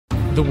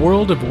The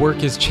world of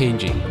work is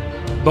changing.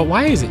 But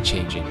why is it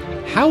changing?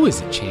 How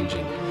is it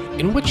changing?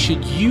 And what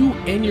should you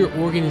and your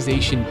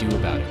organization do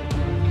about it?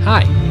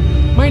 Hi,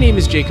 my name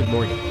is Jacob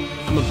Morgan.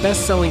 I'm a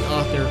best-selling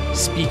author,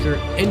 speaker,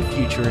 and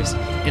futurist,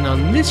 and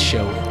on this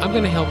show, I'm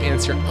going to help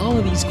answer all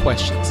of these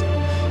questions.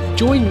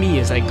 Join me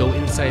as I go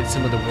inside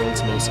some of the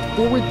world's most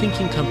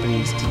forward-thinking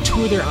companies to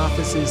tour their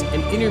offices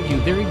and interview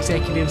their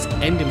executives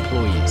and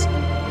employees.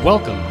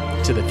 Welcome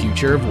to the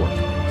Future of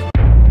Work.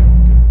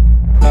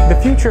 The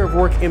future of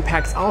work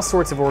impacts all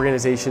sorts of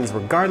organizations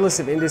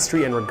regardless of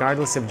industry and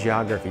regardless of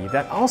geography.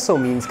 That also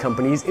means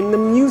companies in the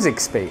music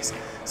space.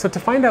 So to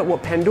find out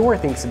what Pandora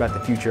thinks about the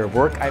future of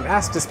work, I've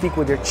asked to speak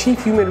with their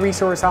Chief Human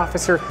Resource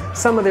Officer,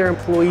 some of their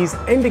employees,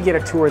 and to get a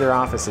tour of their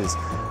offices.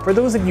 For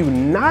those of you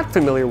not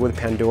familiar with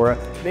Pandora,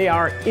 they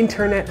are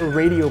internet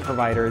radio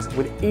providers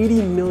with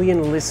 80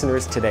 million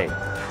listeners today.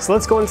 So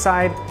let's go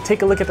inside,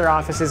 take a look at their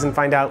offices, and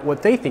find out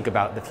what they think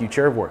about the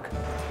future of work.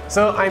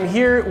 So I'm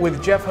here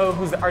with Jeff Ho,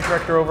 who's the art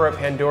director over at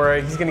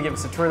Pandora. He's going to give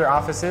us a tour of their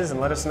offices and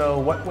let us know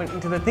what went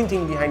into the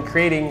thinking behind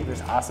creating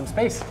this awesome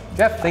space.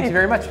 Jeff, thank you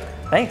very much.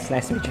 Thanks,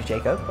 nice to meet you,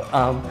 Jacob.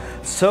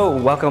 So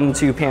welcome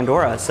to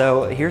Pandora.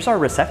 So here's our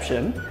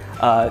reception.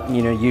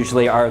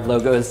 Usually our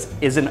logos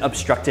isn't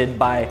obstructed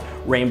by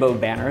rainbow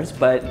banners,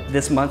 but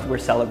this month we're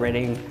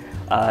celebrating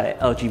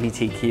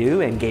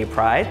LGBTQ and gay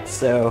pride.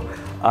 So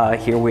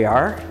here we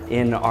are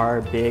in our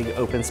big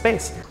open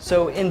space.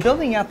 So in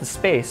building out the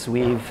space,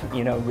 we've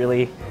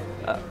really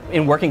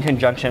in working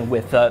conjunction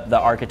with the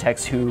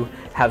architects who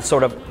have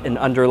sort of an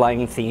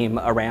underlying theme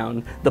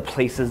around the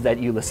places that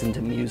you listen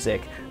to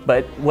music.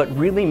 But what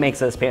really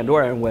makes us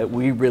Pandora and what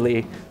we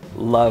really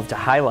love to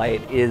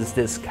highlight is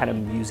this kind of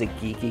music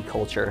geeky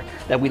culture,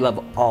 that we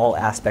love all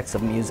aspects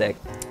of music.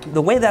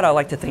 The way that I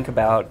like to think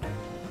about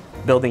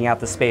building out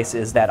the space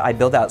is that I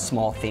build out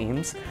small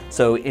themes.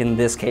 So in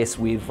this case,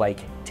 we've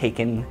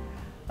taken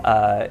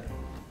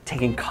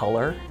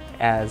color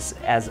as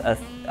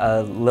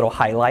a little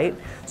highlight.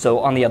 So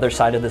on the other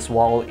side of this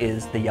wall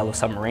is the yellow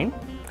submarine.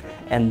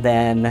 And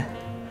then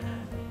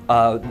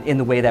in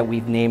the way that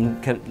we've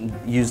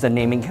used a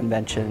naming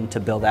convention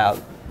to build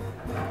out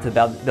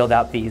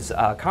these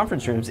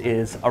conference rooms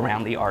is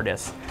around the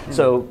artists.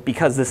 So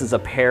because this is a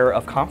pair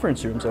of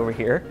conference rooms over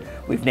here,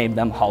 we've named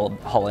them Hall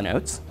 &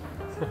 Oates.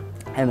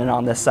 And then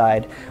on this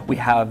side, we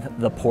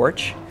have the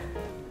porch.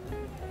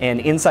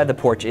 And inside the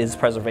porch is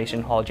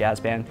Preservation Hall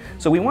Jazz Band.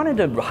 So we wanted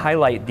to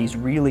highlight these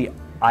really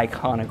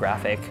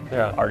iconographic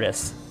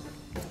artists.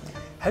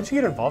 How'd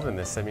you get involved in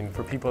this? I mean,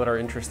 for people that are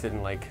interested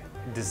in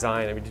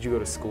design, I mean, did you go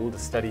to school to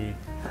study?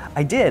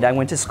 I did. I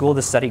went to school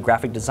to study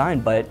graphic design,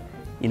 but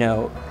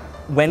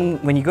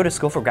when you go to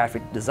school for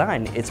graphic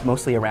design, it's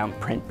mostly around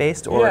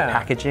print-based or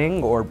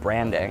packaging or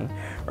branding,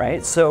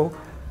 right? So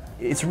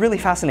it's really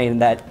fascinating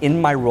that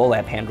in my role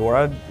at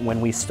Pandora, when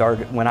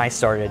I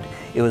started,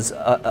 it was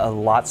a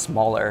lot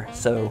smaller.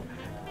 So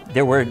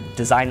there were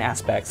design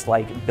aspects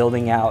like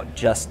building out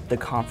just the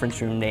conference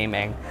room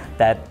naming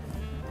that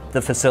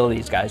the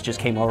facilities guys just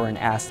came over and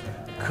asked,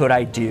 could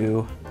I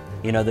do,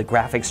 the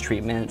graphics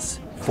treatments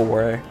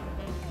for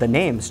the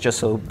names just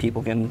so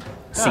people can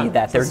see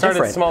that they're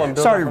different.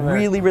 Started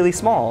really, really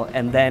small,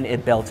 and then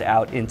it built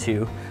out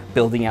into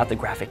building out the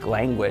graphic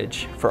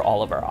language for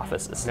all of our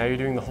offices. Now you're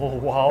doing the whole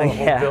wall, the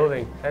whole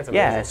building. That's amazing.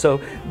 Yeah,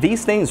 so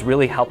these things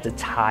really help to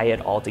tie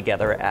it all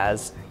together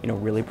as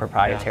really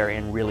proprietary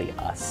and really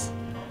us.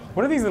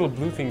 What are these little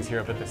blue things here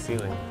up at the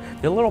ceiling?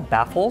 They're little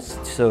baffles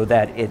so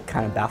that it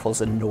kind of baffles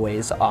the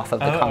noise off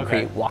of the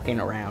concrete walking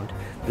around.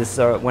 This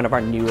is one of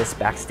our newest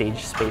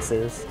backstage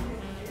spaces.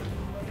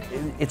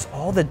 It's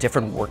all the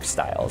different work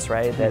styles,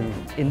 right? That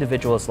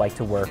individuals like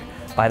to work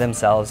by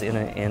themselves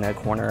in a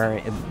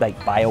corner,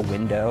 by a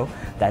window,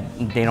 that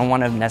they don't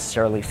want to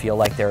necessarily feel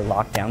like they're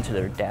locked down to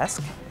their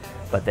desk,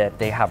 but that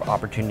they have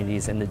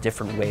opportunities in the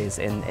different ways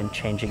and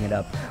changing it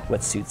up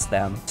what suits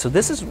them. So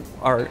this is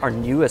our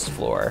newest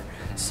floor.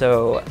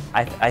 So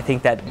I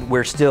think that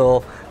we're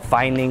still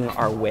finding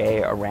our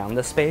way around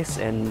the space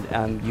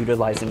and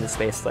utilizing the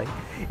space.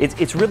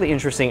 It's really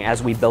interesting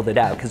as we build it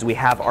out, because we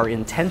have our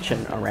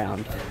intention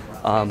around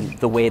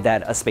the way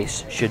that a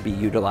space should be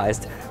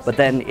utilized, but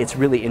then it's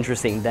really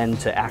interesting then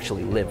to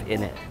actually live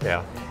in it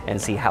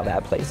and see how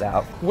that plays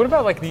out. What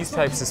about these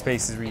types of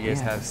spaces where you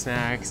guys have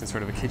snacks and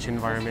sort of a kitchen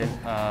environment?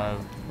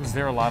 Was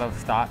there a lot of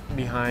thought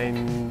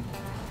behind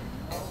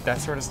that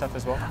sort of stuff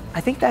as well?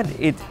 I think that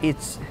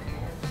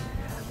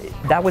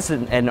that was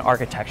an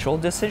architectural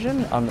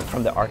decision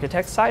from the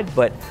architect's side,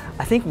 but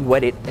I think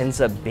what it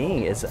ends up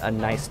being is a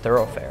nice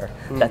thoroughfare,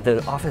 that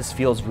the office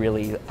feels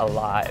really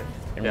alive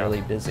and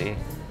really busy.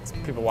 It's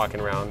people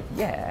walking around.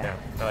 Yeah.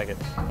 I like it.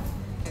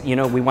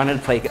 We wanted to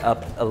play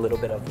up a little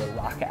bit of the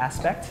rock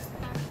aspect,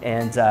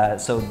 and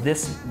so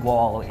this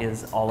wall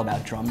is all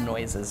about drum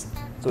noises.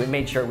 So we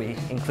made sure we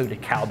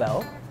included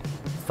cowbell,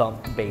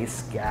 thump,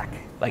 bass, gack,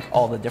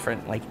 all the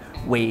different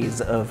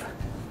ways of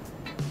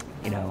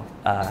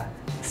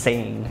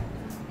saying.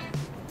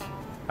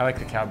 I like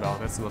the cowbell.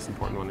 That's the most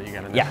important one that you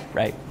gotta know. Yeah,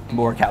 right.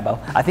 More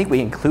cowbell. I think we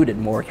included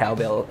more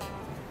cowbell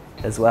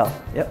as well.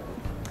 Yep.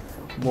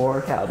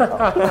 More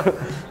cowbell.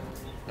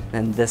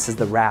 And this is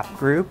the wrap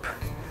group.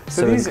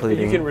 So these,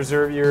 you can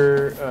reserve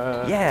your...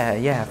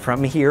 Yeah,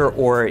 from here,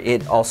 or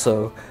it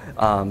also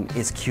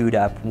is queued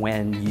up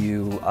when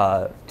you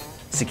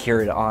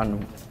secure it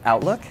on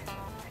Outlook.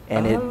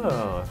 And it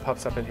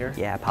pops up in here?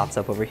 Yeah, it pops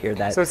up over here.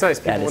 So it's nice,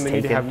 people when they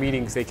need to have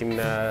meetings, they can,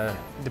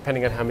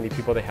 depending on how many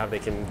people they have, they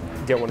can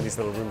get one of these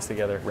little rooms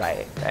together.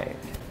 Right.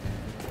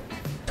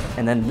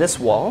 And then this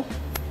wall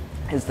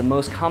is the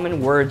most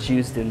common words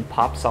used in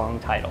pop song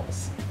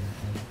titles.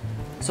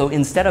 So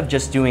instead of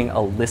just doing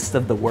a list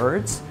of the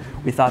words,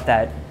 we thought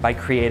that by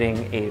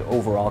creating a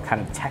overall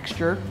kind of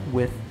texture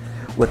with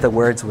the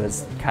words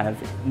was kind of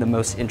the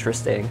most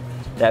interesting.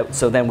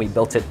 So then we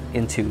built it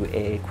into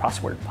a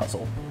crossword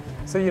puzzle.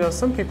 So,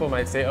 some people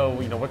might say, oh,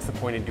 what's the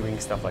point in doing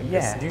stuff like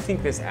this? Do you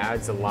think this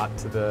adds a lot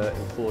to the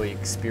employee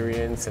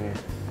experience?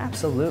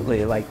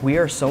 Absolutely. Like, we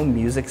are so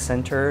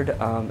music-centered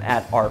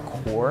at our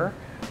core.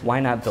 Why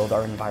not build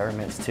our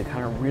environments to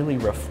kind of really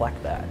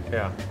reflect that?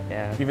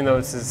 Yeah. Even though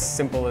it's as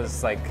simple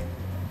as, like,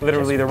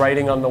 literally the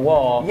writing on the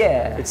wall,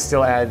 it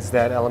still adds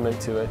that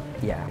element to it.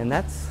 Yeah, and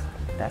that's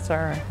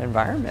our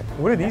environment.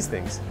 What are these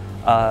things?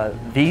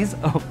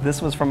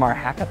 This was from our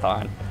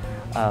hackathon.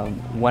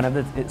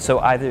 So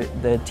either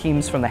the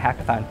teams from the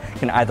hackathon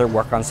can either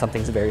work on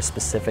something very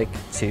specific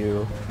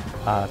to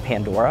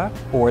Pandora,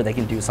 or they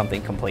can do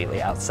something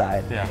completely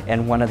outside.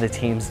 And one of the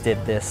teams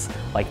did this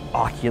like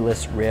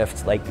Oculus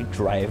Rift, like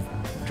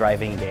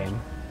driving game.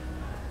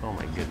 Oh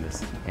my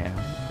goodness. Yeah.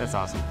 That's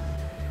awesome.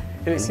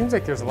 And it seems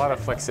like there's a lot of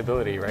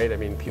flexibility, right? I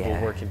mean, people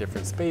work in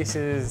different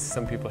spaces,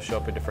 some people show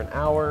up at different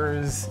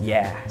hours.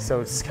 Yeah. So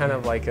it's kind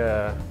of like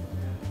a...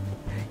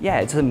 Yeah,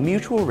 it's a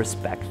mutual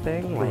respect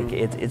thing. Like,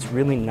 it's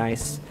really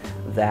nice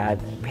that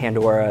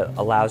Pandora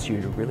allows you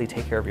to really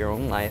take care of your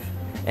own life,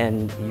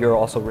 and you're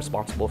also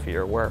responsible for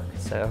your work.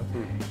 So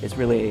it's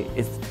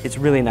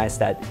really nice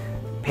that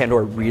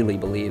Pandora really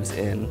believes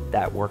in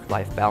that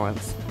work-life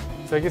balance.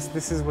 So I guess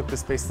this is what the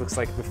space looks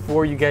like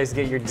before you guys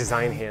get your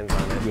design hands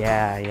on it.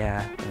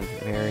 Yeah.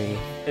 Very.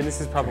 And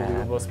this is probably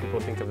what most people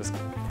think of as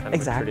kind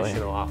of a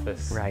traditional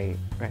office. Right.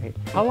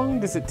 How long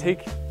does it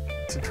take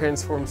to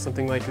transform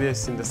something like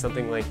this into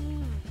something like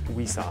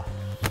we saw?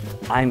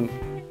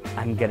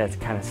 I'm gonna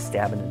kind of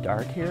stab in the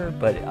dark here,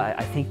 but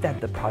I think that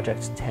the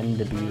projects tend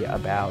to be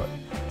about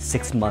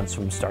 6 months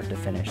from start to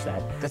finish.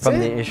 That's from it?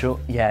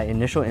 the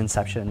initial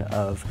inception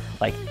of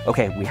like,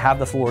 okay, we have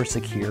the floor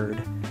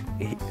secured,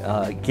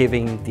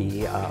 giving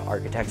the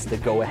architects the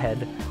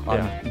go-ahead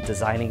on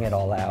designing it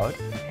all out.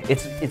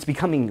 It's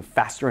becoming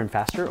faster and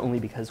faster only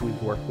because we've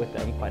worked with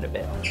them quite a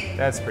bit.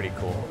 That's pretty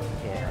cool.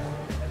 Yeah.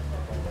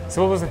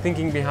 So what was the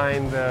thinking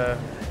behind the...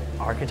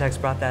 Architects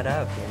brought that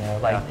up,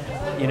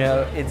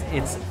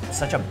 it's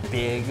such a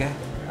big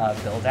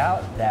build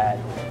out that,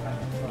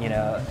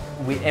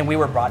 we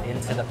were brought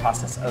into the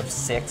process of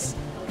 6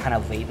 kind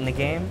of late in the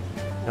game.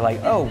 They're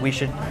like, oh, we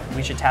should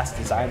task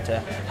design to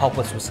help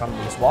us with some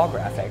of these wall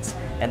graphics,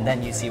 and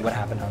then you see what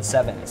happened on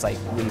 7. It's like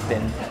we've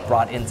been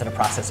brought into the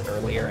process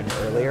earlier and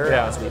earlier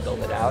as we build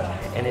it out,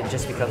 and it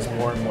just becomes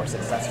more and more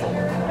successful,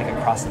 like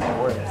across the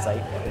board. It's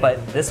like,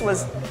 but this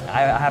was,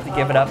 I have to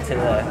give it up to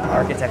the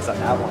architects on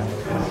that one.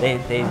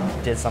 They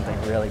did something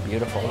really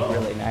beautiful,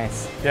 really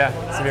nice. Yeah,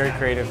 it's very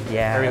creative.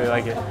 Yeah, I really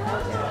like it.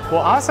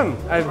 Well, awesome.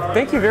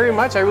 Thank you very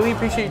much. I really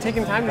appreciate you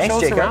taking time to show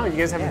us around. You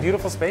guys have a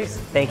beautiful space.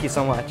 Thank you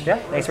so much. Yeah,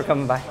 thanks for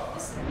coming by.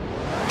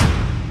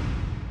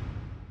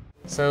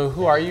 So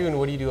who are you and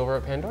what do you do over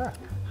at Pandora?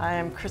 Hi,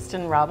 I'm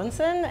Kristen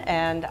Robinson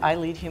and I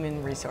lead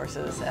human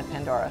resources at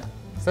Pandora.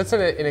 So that's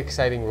an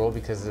exciting role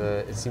because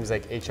it seems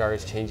like HR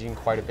is changing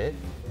quite a bit.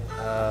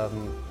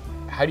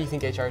 How do you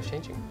think HR is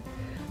changing?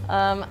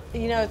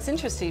 It's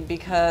interesting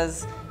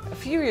because a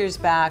few years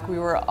back we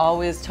were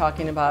always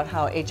talking about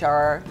how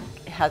HR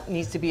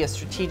needs to be a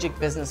strategic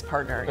business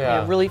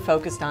partner, really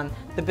focused on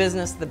the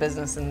business,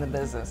 and the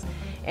business.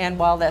 And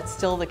while that's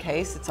still the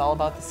case, it's all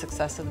about the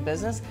success of the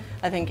business.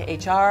 I think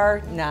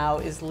HR now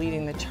is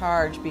leading the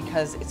charge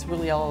because it's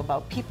really all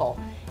about people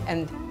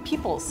and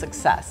people's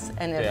success.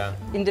 And if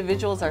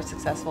individuals are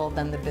successful,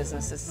 then the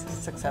business is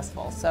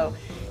successful. So,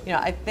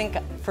 I think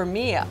for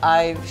me,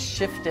 I've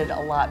shifted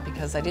a lot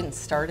because I didn't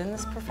start in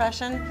this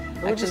profession.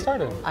 Where did you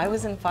start in? I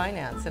was in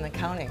finance and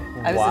accounting.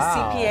 I was a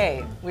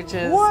CPA, which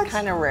is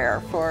kind of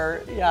rare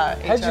for HR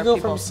How'd you go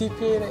people. from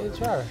CPA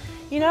to HR?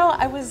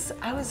 I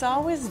was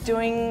always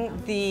doing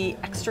the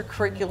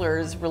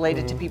extracurriculars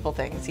related to people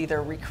things,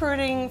 either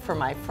recruiting for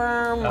my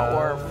firm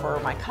or for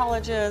my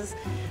colleges,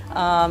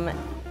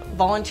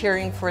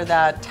 volunteering for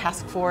that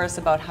task force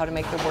about how to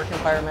make the work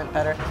environment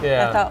better.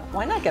 And I thought,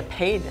 why not get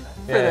paid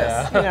for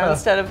this,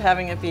 instead of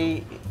having it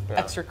be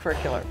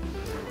extracurricular.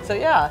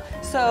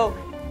 So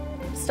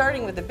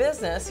starting with the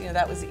business,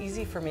 that was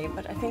easy for me,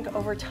 but I think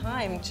over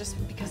time, just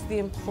because the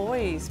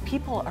employees,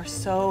 people are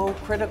so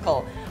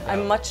critical,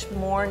 I'm much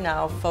more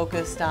now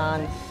focused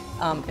on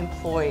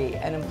employee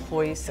and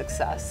employee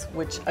success,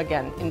 which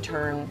again, in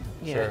turn,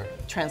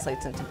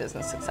 translates into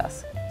business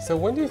success. So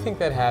when do you think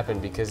that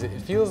happened? Because it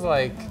feels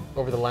like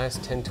over the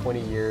last 10, 20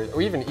 years,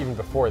 or even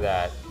before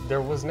that,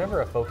 there was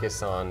never a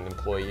focus on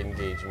employee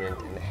engagement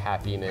and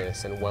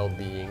happiness and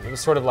well-being. It was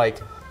sort of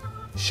like,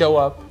 show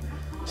up,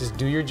 just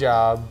do your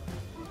job,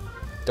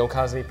 don't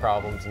cause any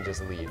problems, and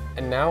just leave.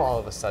 And now all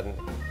of a sudden,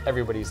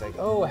 everybody's like,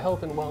 oh,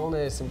 health and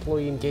wellness,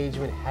 employee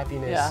engagement,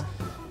 happiness. Yeah.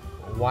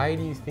 Why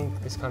do you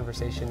think this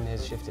conversation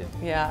has shifted?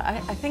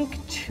 Yeah, I think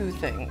two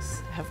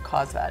things have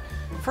caused that.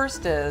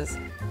 First is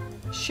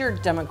sheer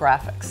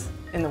demographics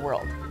in the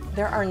world.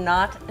 There are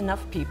not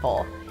enough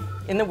people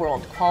in the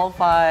world,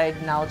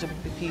 qualified, knowledgeable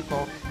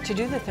people, to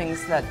do the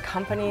things that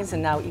companies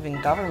and now even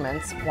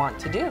governments want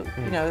to do.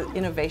 You know,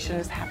 innovation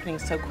is happening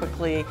so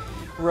quickly,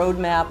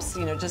 roadmaps,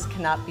 you know, just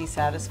cannot be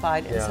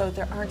satisfied, and so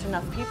there aren't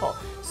enough people.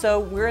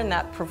 So we're in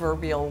that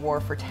proverbial war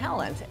for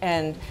talent,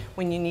 and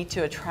when you need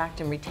to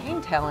attract and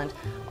retain talent,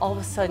 all of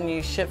a sudden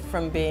you shift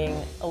from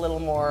being a little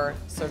more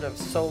sort of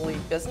solely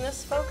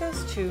business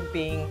focused to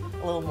being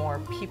a little more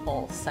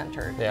people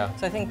centered. Yeah.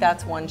 So I think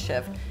that's one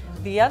shift.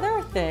 The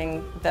other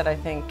thing that I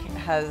think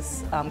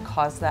has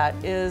caused that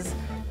is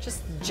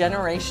just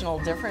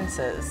generational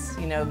differences.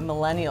 You know,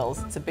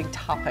 millennials, it's a big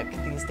topic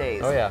these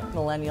days. Oh yeah.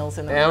 Millennials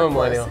in the I'm a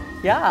workforce. millennial.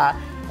 Yeah,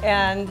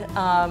 and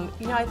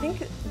you know, I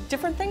think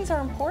different things are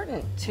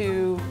important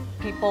to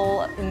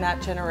people in that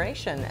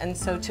generation. And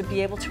so to be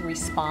able to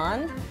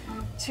respond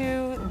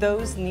to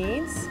those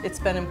needs, it's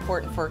been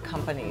important for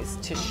companies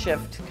to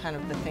shift kind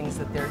of the things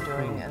that they're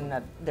doing and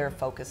that they're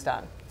focused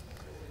on.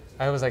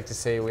 I always like to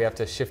say we have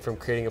to shift from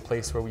creating a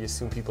place where we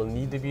assume people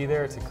need to be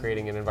there to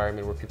creating an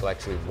environment where people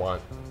actually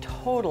want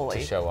to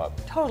show up.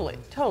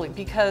 Totally,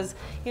 because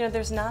you know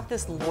there's not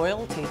this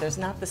loyalty, there's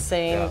not the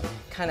same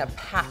kind of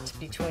pact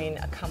between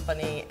a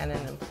company and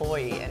an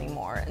employee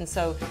anymore, and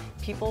so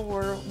people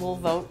will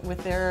vote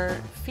with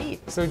their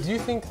feet. So do you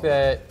think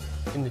that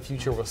in the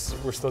future we're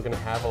still going to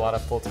have a lot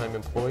of full-time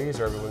employees,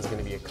 or everyone's going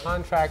to be a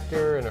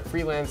contractor and a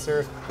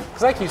freelancer?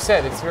 Because like you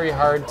said, it's very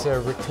hard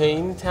to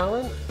retain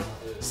talent.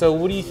 So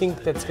what do you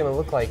think that's going to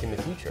look like in the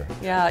future?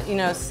 Yeah, you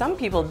know, some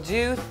people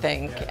do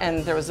think,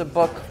 and there was a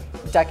book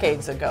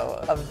decades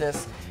ago of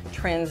this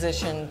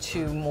transition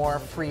to more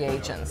free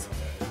agents.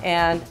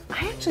 And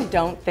I actually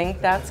don't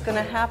think that's going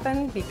to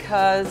happen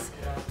because,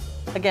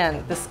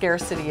 again, the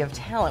scarcity of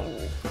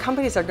talent.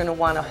 Companies are going to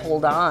want to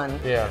hold on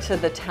to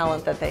the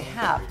talent that they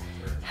have.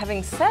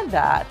 Having said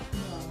that,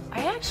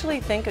 I actually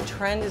think a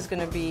trend is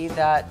going to be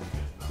that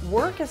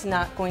work is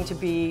not going to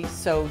be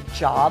so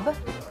job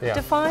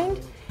defined.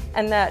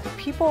 And that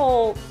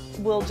people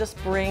will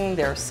just bring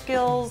their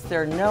skills,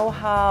 their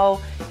know-how,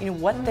 you know,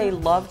 what they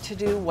love to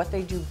do, what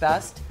they do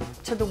best,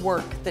 to the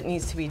work that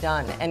needs to be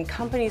done. And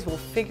companies will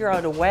figure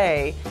out a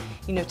way,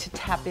 you know, to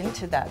tap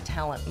into that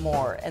talent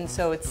more. And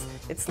so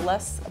it's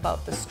less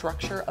about the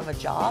structure of a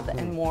job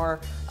and more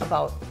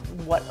about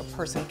what a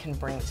person can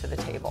bring to the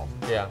table.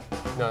 Yeah,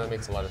 no, that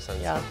makes a lot of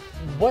sense. Yeah.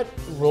 What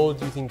role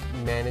do you think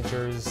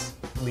managers,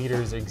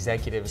 leaders,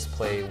 executives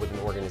play within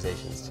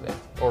organizations today,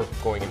 or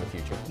going in the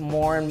future?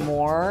 More and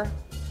more,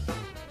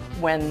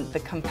 when the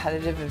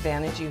competitive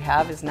advantage you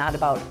have is not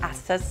about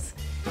assets,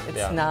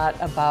 it's not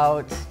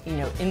about, you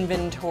know,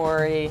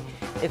 inventory,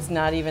 it's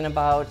not even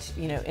about,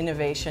 you know,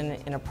 innovation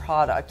in a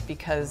product,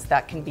 because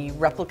that can be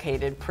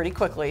replicated pretty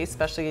quickly,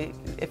 especially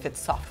if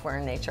it's software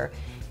in nature.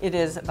 It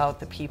is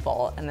about the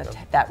people and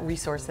that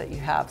resource that you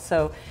have.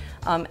 So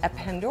at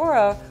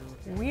Pandora,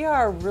 we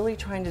are really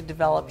trying to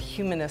develop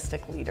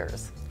humanistic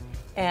leaders.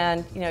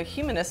 And you know,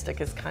 humanistic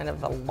is kind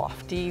of a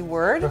lofty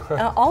word.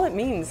 All it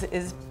means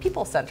is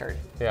people-centered.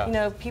 You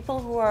know, people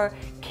who are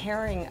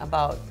caring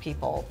about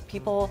people,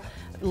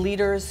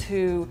 leaders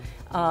who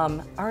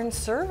are in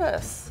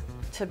service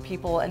to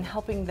people and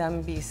helping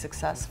them be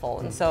successful.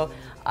 And so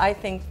I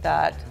think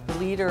that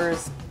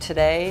leaders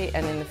today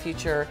and in the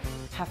future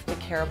have to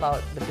care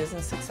about the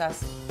business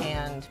success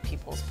and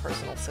people's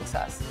personal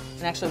success.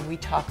 And actually, we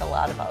talk a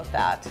lot about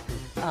that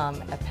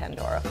at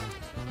Pandora.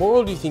 What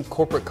role do you think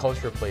corporate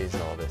culture plays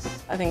in all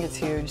this? I think it's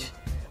huge.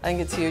 I think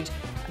it's huge.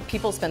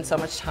 People spend so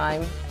much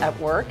time at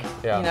work,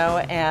 you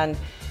know, and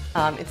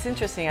it's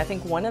interesting. I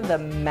think one of the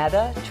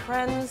meta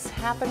trends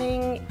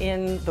happening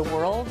in the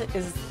world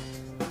is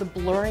the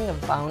blurring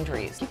of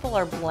boundaries. People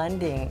are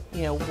blending,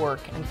 you know, work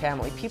and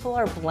family. People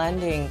are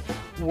blending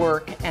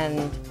work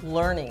and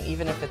learning,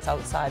 even if it's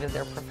outside of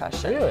their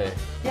profession. Really?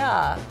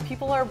 Yeah,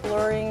 people are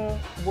blurring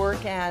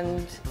work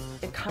and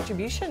a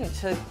contribution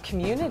to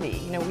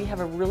community. You know, we have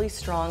a really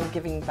strong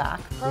giving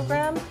back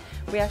program.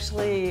 We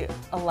actually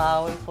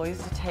allow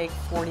employees to take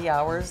 40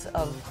 hours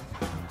of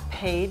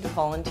paid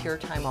volunteer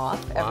time off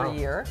every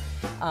year.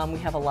 We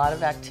have a lot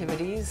of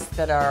activities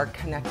that are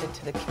connected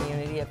to the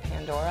community at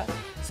Pandora.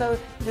 So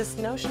this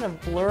notion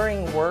of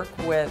blurring work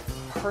with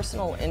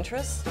personal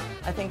interests,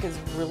 I think, is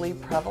really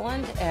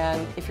prevalent.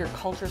 And if your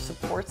culture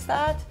supports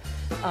that,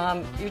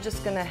 you're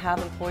just going to have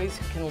employees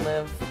who can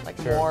live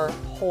like more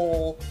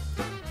whole,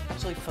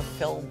 actually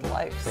fulfilled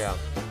lives. Yeah.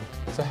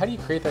 So how do you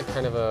create that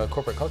kind of a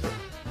corporate culture?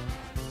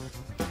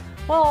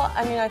 Well,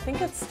 I mean, I think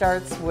it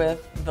starts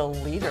with the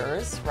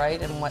leaders, right,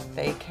 and what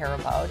they care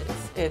about.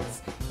 It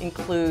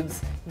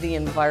includes the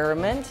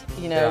environment,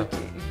 you know,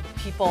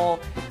 people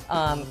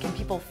Can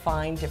people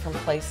find different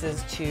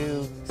places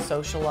to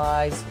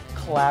socialize,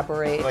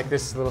 collaborate? Like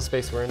this little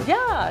space we're in?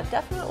 Yeah,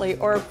 definitely.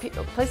 Or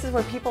places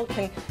where people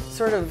can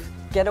sort of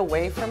get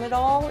away from it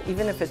all,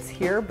 even if it's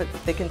here, but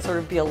they can sort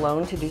of be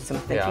alone to do some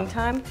thinking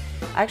time.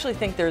 I actually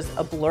think there's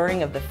a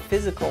blurring of the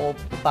physical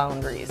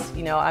boundaries.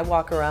 You know, I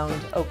walk around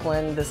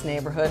Oakland, this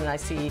neighborhood, and I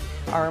see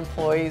our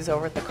employees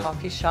over at the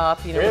coffee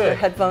shop, you know, with their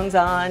headphones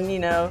on, you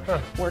know,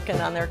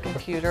 working on their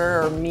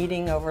computer or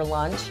meeting over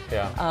lunch.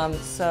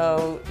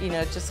 So, you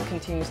know, it just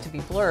continues to be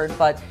blurred,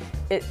 but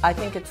I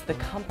think it's the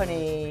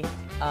company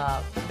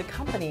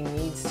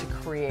needs to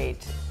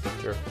create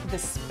the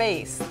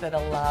space that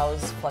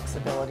allows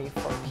flexibility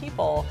for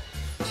people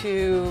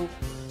to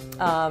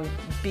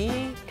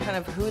be kind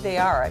of who they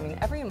are. I mean,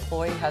 every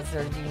employee has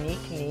their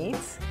unique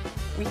needs.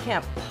 We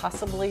can't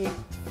possibly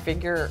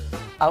figure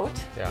out,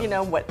 you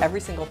know, what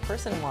every single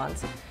person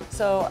wants.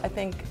 So I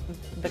think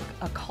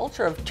a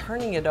culture of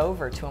turning it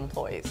over to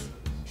employees,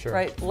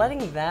 right?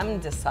 Letting them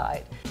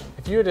decide.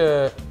 If you were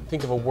to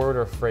think of a word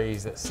or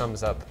phrase that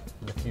sums up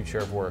the future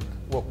of work,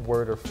 what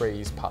word or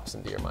phrase pops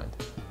into your mind?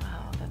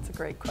 Wow, that's a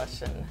great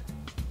question.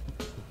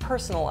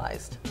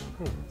 Personalized.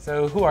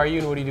 So who are you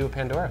and what do you do at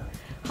Pandora?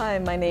 Hi,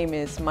 my name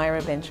is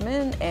Myra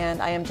Benjamin,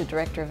 and I am the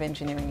Director of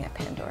Engineering at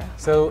Pandora.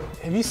 So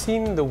have you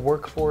seen the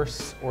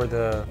workforce or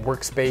the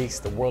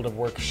workspace, the world of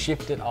work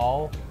shift at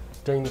all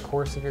during the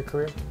course of your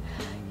career?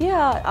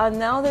 Yeah,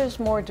 now there's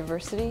more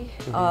diversity,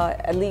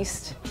 at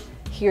least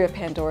here at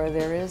Pandora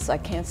there is. I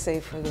can't say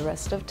for the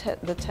rest of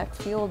the tech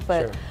field,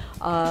 but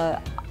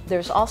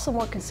there's also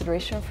more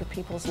consideration for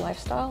people's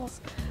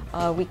lifestyles.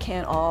 We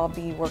can't all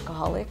be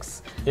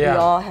workaholics. We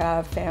all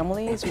have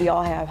families, we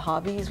all have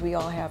hobbies, we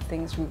all have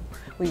things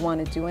we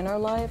want to do in our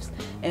lives.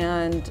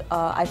 And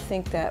I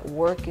think that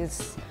work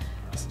is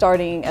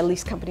starting, at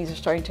least companies are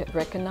starting to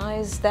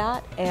recognize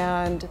that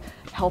and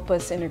help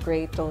us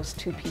integrate those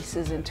two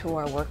pieces into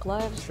our work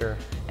lives.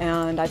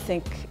 And I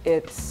think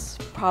it's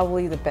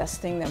probably the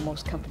best thing that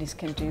most companies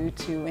can do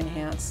to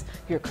enhance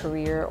your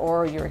career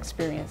or your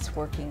experience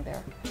working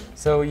there.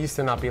 So it used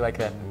to not be like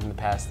that in the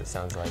past, it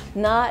sounds like.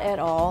 Not at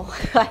all.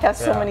 I have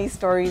so many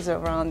stories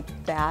around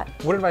that.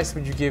 What advice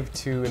would you give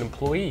to an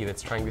employee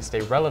that's trying to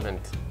stay relevant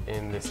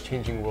in this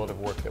changing world of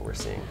work that we're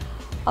seeing?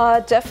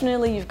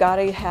 Definitely, you've got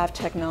to have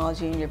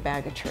technology in your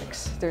bag of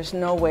tricks. There's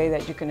no way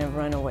that you're going to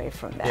run away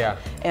from that.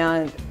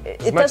 And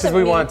as much as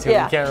we want to, we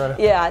can't run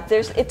away.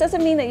 It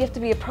doesn't mean that you have to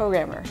be a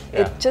programmer.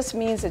 It just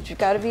means that you've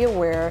got to be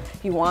aware.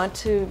 You want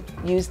to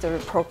use the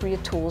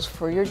appropriate tools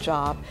for your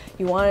job.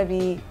 You want to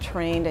be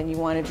trained and you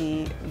want to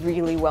be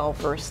really well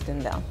versed in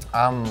them.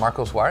 I'm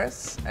Marcos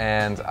Juarez,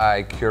 and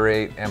I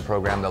curate and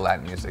program the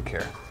Latin music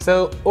here.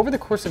 So over the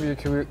course of your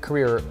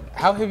career,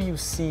 how have you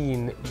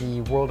seen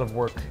the world of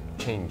work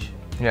change?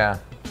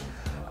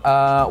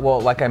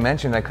 Well, like I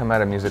mentioned, I come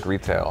out of music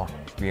retail,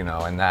 you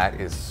know, and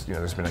that is, you know,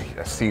 there's been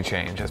a sea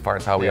change as far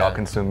as how we all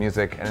consume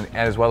music, and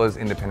as well as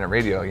independent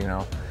radio, you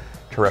know.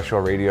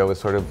 Terrestrial radio is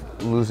sort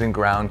of losing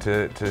ground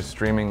to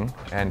streaming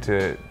and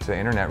to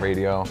internet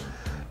radio.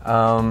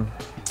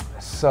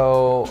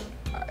 So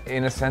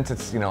in a sense,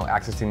 it's, you know,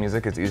 accessing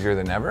music is easier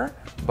than ever,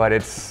 but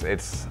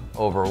it's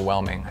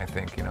overwhelming, I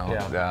think, you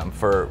know,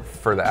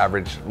 for the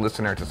average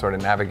listener to sort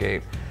of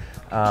navigate.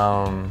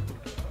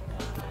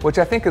 Which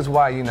I think is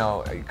why, you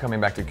know, coming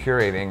back to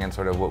curating and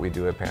sort of what we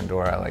do at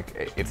Pandora,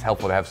 like it's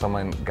helpful to have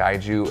someone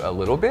guide you a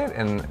little bit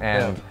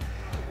and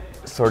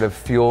sort of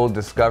fuel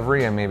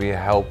discovery and maybe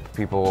help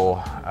people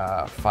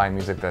find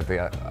music that they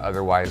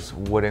otherwise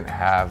wouldn't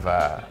have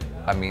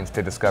a means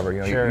to discover.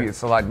 You know,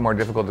 it's a lot more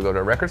difficult to go to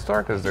a record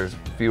store because there's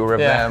fewer of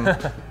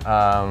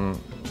them.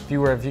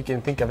 Fewer if you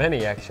can think of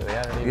any, actually.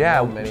 I don't even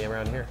know many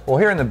around here. Well,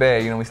 here in the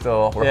Bay, you know,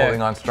 we're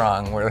holding on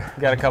strong.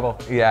 Got a couple.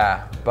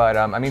 Yeah, but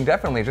I mean,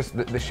 definitely just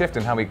the shift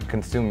in how we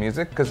consume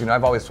music, because, you know,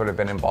 I've always sort of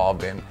been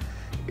involved in,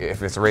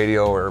 if it's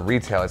radio or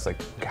retail, it's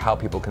like how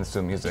people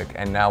consume music,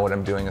 and now what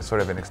I'm doing is sort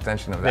of an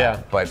extension of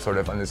that, but sort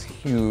of on this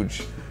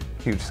huge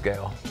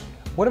scale.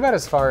 What about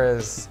as far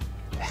as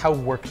how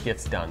work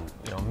gets done?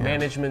 You know,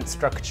 management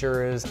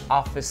structures,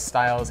 office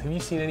styles. Have you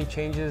seen any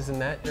changes in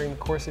that during the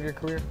course of your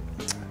career?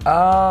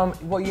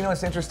 Well, you know,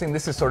 it's interesting.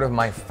 This is sort of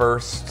my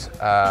first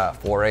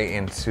foray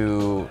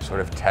into sort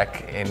of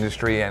tech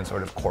industry and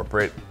sort of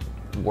corporate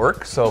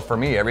work. So for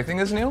me, everything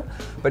is new.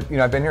 But, you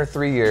know, I've been here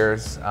 3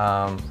 years.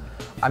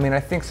 I mean,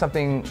 I think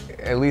something,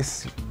 at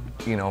least,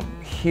 you know,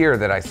 here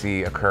that I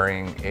see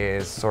occurring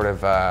is sort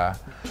of a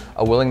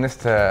willingness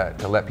to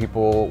let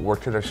people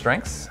work to their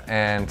strengths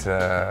and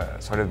to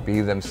sort of be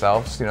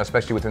themselves, you know,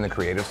 especially within the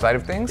creative side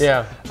of things.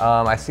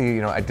 I see,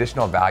 you know,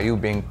 additional value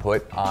being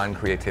put on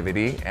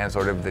creativity and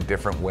sort of the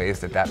different ways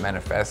that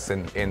manifests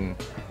in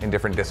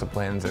different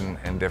disciplines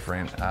and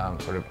different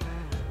sort of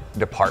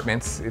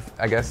departments,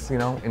 I guess, you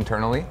know,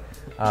 internally.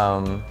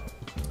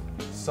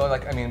 So,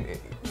 like, I mean,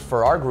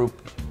 for our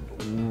group,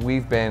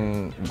 we've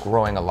been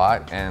growing a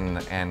lot and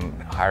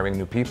hiring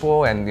new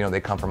people, and, you know,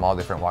 they come from all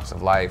different walks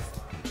of life.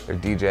 they're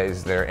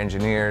DJs, they're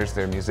engineers,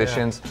 they're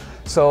musicians.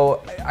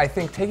 So I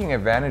think taking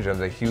advantage of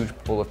the huge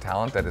pool of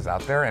talent that is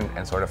out there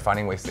and sort of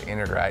finding ways to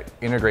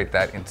integrate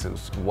that into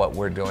what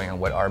we're doing and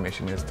what our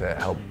mission is to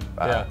help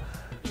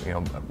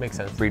makes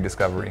sense. Breed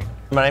discovery.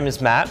 My name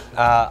is Matt.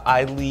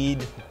 I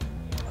lead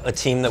a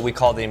team that we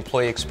call the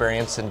Employee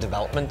Experience and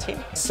Development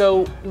Team.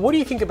 So what do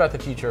you think about the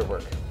future of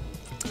work?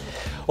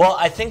 Well,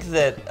 I think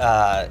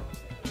that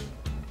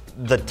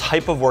the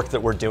type of work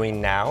that we're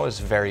doing now is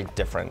very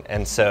different.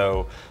 And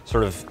so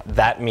sort of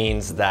that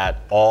means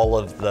that all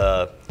of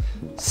the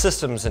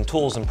systems and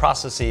tools and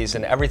processes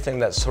and everything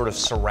that sort of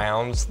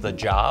surrounds the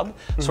job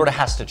sort of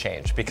has to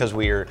change, because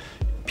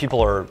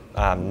people are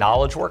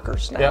knowledge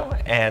workers now,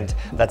 and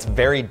that's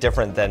very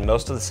different than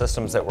most of the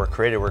systems that were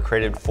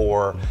created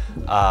for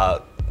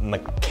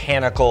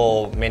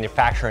mechanical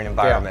manufacturing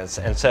environments.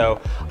 And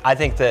so I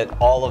think that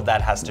all of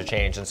that has to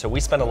change. And so we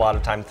spend a lot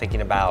of time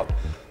thinking about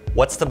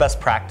what's the best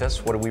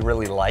practice, what do we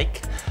really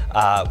like,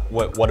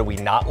 what do we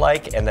not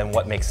like, and then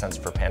what makes sense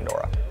for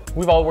Pandora.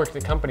 We've all worked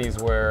at companies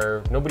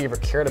where nobody ever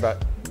cared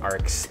about our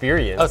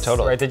experience. Oh,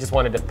 totally. Right? They just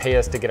wanted to pay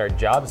us to get our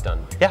jobs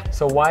done. Yeah.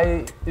 So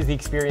why is the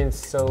experience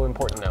so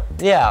important now?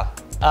 Yeah.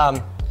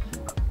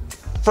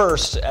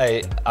 First,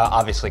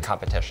 obviously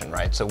competition,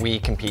 right? So we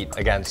compete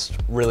against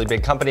really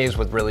big companies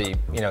with really,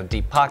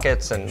 deep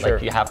pockets, and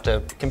like you have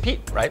to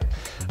compete, right?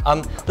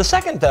 The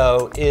second,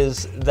 though,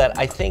 is that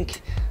I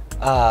think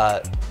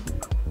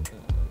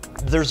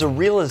there's a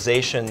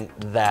realization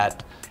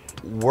that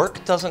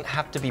work doesn't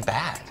have to be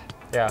bad.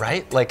 Yeah.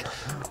 Right? Like,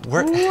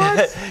 work.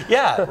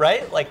 Yeah,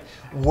 right? Like,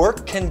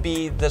 work can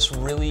be this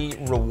really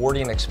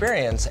rewarding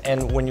experience,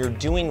 and when you're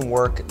doing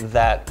work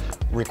that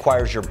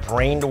requires your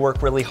brain to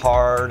work really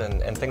hard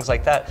and things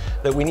like that,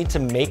 that we need to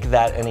make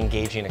that an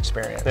engaging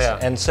experience. Yeah.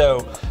 And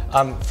so,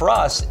 for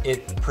us,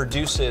 it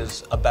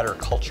produces a better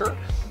culture.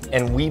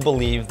 And we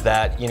believe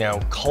that,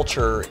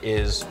 culture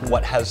is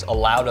what has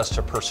allowed us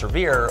to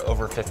persevere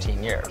over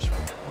 15 years.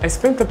 I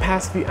spent the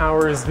past few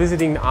hours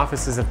visiting the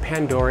offices of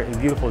Pandora in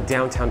beautiful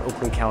downtown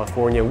Oakland,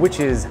 California, which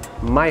is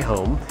my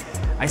home.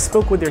 I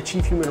spoke with their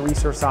Chief Human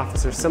Resource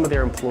Officer, some of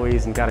their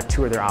employees, and got a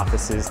tour of their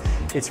offices.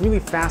 It's really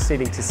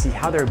fascinating to see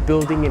how they're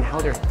building and how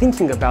they're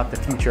thinking about the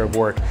future of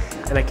work.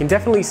 And I can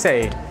definitely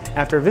say,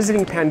 after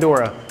visiting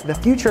Pandora, the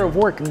future of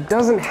work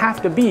doesn't have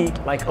to be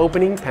like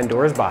opening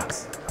Pandora's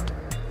box.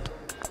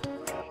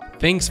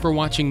 Thanks for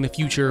watching the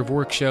Future of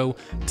Work show.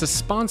 To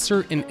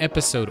sponsor an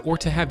episode or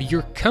to have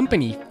your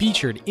company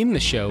featured in the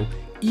show,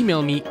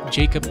 email me,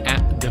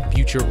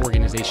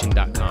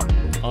 jacob@thefutureorganization.com.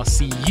 I'll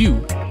see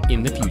you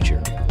in the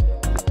future.